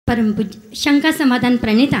परम पूज्य शंका समाधान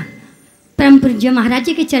प्रणेता परम पूज्य महाराज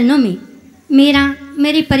जी के चरणों में मेरा,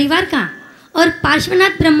 मेरे परिवार का और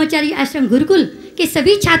पार्श्वनाथ ब्रह्मचारी आश्रम गुरुकुल के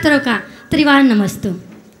सभी छात्रों का त्रिवार नमस्तु।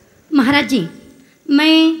 महाराज जी,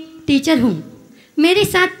 मैं टीचर हूँ। मेरे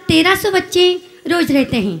साथ 1300 बच्चे रोज़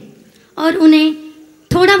रहते हैं और उन्हें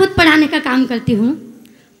थोड़ा बहुत पढ़ाने का काम करती हूँ।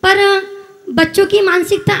 पर बच्चों की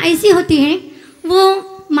मानसिकता ऐसी होती है,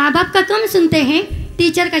 वो माँ बाप का कम सुनते हैं,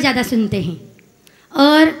 टीचर का ज़्यादा सुनते हैं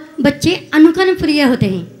और बच्चे अनुकरण प्रिय होते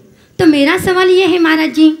हैं। तो मेरा सवाल ये है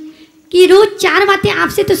महाराज जी कि रोज़ 4 बातें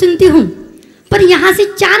आपसे तो सुनती हूँ, पर यहाँ से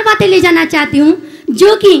 4 बातें ले जाना चाहती हूँ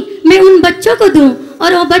जो कि मैं उन बच्चों को दूँ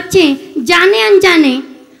और वो बच्चे जाने अनजाने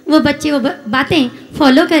वो बच्चे वो बातें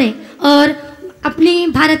फॉलो करें और अपनी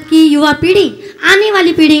भारत की युवा पीढ़ी, आने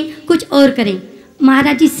वाली पीढ़ी कुछ और करें।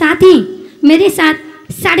 महाराज जी, साथ ही मेरे साथ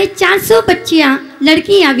 450 बच्चियाँ,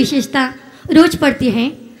 लड़कियाँ विशेषता रोज पढ़ती हैं,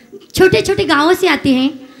 छोटे छोटे गांवों से आती हैं।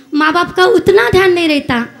 माँ बाप का उतना ध्यान नहीं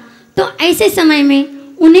रहता, तो ऐसे समय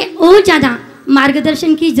में उन्हें और ज़्यादा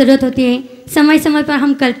मार्गदर्शन की ज़रूरत होती है। समय समय पर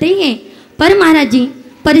हम करते ही हैं, पर महाराज जी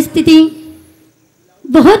परिस्थिति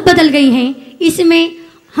बहुत बदल गई है, इसमें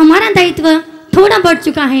हमारा दायित्व थोड़ा बढ़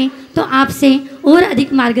चुका है, तो आपसे और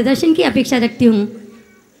अधिक मार्गदर्शन की अपेक्षा रखती हूँ।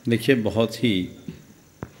 देखिए, बहुत ही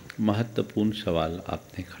महत्वपूर्ण सवाल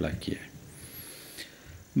आपने खड़ा किया है।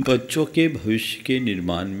 बच्चों के भविष्य के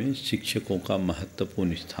निर्माण में शिक्षकों का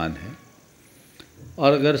महत्वपूर्ण स्थान है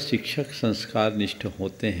और अगर शिक्षक संस्कार निष्ठ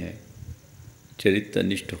होते हैं, चरित्र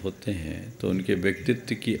निष्ठ होते हैं, तो उनके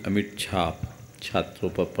व्यक्तित्व की अमिट छाप छात्रों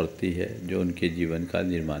पर पड़ती है जो उनके जीवन का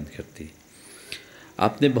निर्माण करती है।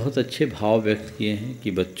 आपने बहुत अच्छे भाव व्यक्त किए हैं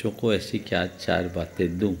कि बच्चों को ऐसी क्या 4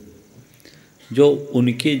 बातें दूं जो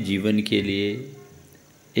उनके जीवन के लिए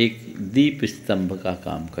एक दीप स्तंभ का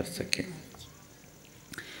काम कर सकें।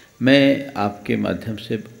 मैं आपके माध्यम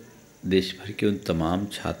से देश भर के उन तमाम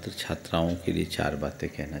छात्र छात्राओं के लिए 4 बातें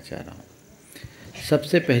कहना चाह रहा हूँ।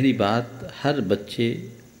 सबसे पहली बात, हर बच्चे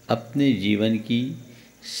अपने जीवन की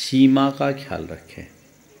सीमा का ख्याल रखें।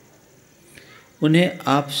 उन्हें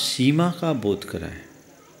आप सीमा का बोध कराएं।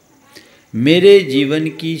 मेरे जीवन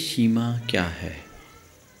की सीमा क्या है?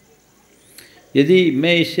 यदि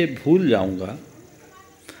मैं इसे भूल जाऊंगा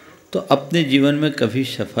तो अपने जीवन में कभी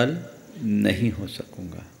सफल नहीं हो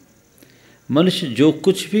सकूंगा। मनुष्य जो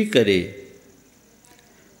कुछ भी करे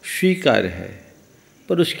स्वीकार्य है,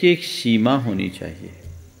 पर उसकी एक सीमा होनी चाहिए।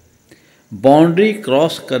 बाउंड्री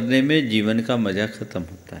क्रॉस करने में जीवन का मज़ा ख़त्म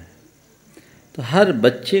होता है। तो हर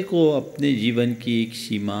बच्चे को अपने जीवन की एक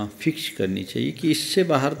सीमा फिक्स करनी चाहिए कि इससे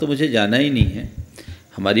बाहर तो मुझे जाना ही नहीं है।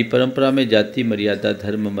 हमारी परंपरा में जाति मर्यादा,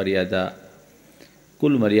 धर्म मर्यादा,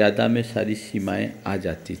 कुल मर्यादा में सारी सीमाएं आ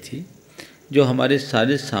जाती थी, जो हमारे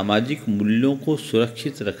सारे सामाजिक मूल्यों को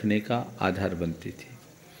सुरक्षित रखने का आधार बनती थी।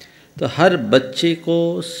 तो हर बच्चे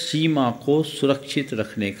को सीमा को सुरक्षित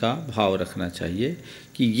रखने का भाव रखना चाहिए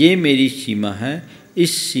कि ये मेरी सीमा है,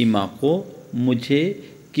 इस सीमा को मुझे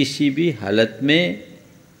किसी भी हालत में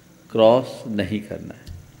क्रॉस नहीं करना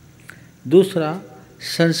है। दूसरा,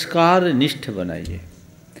 संस्कार निष्ठ बनाइए।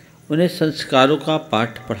 उन्हें संस्कारों का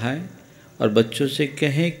पाठ पढ़ाएं और बच्चों से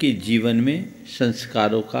कहें कि जीवन में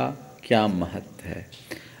संस्कारों का क्या महत्व है।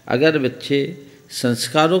 अगर बच्चे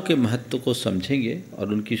संस्कारों के महत्व को समझेंगे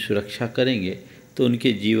और उनकी सुरक्षा करेंगे तो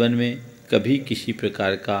उनके जीवन में कभी किसी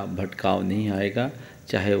प्रकार का भटकाव नहीं आएगा,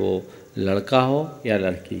 चाहे वो लड़का हो या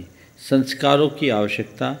लड़की। संस्कारों की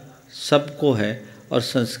आवश्यकता सबको है और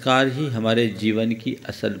संस्कार ही हमारे जीवन की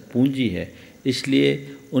असल पूंजी है।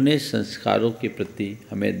 इसलिए उन्हें संस्कारों के प्रति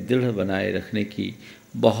हमें दृढ़ बनाए रखने की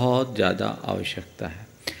बहुत ज़्यादा आवश्यकता है।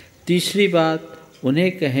 तीसरी बात,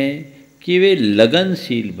 उन्हें कहें कि वे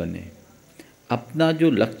लगनशील बने। अपना जो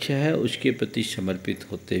लक्ष्य है उसके प्रति समर्पित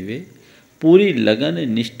होते हुए पूरी लगन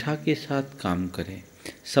निष्ठा के साथ काम करें।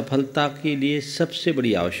 सफलता के लिए सबसे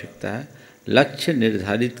बड़ी आवश्यकता है लक्ष्य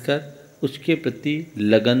निर्धारित कर उसके प्रति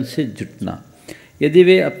लगन से जुटना। यदि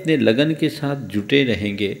वे अपने लगन के साथ जुटे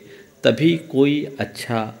रहेंगे तभी कोई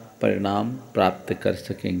अच्छा परिणाम प्राप्त कर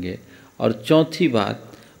सकेंगे। और चौथी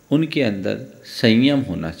बात, उनके अंदर संयम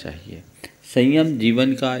होना चाहिए। संयम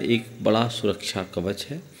जीवन का एक बड़ा सुरक्षा कवच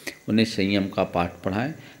है। उन्हें संयम का पाठ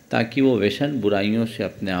पढ़ाएं ताकि वो व्यसन बुराइयों से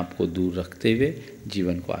अपने आप को दूर रखते हुए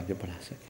जीवन को आगे बढ़ा सकें।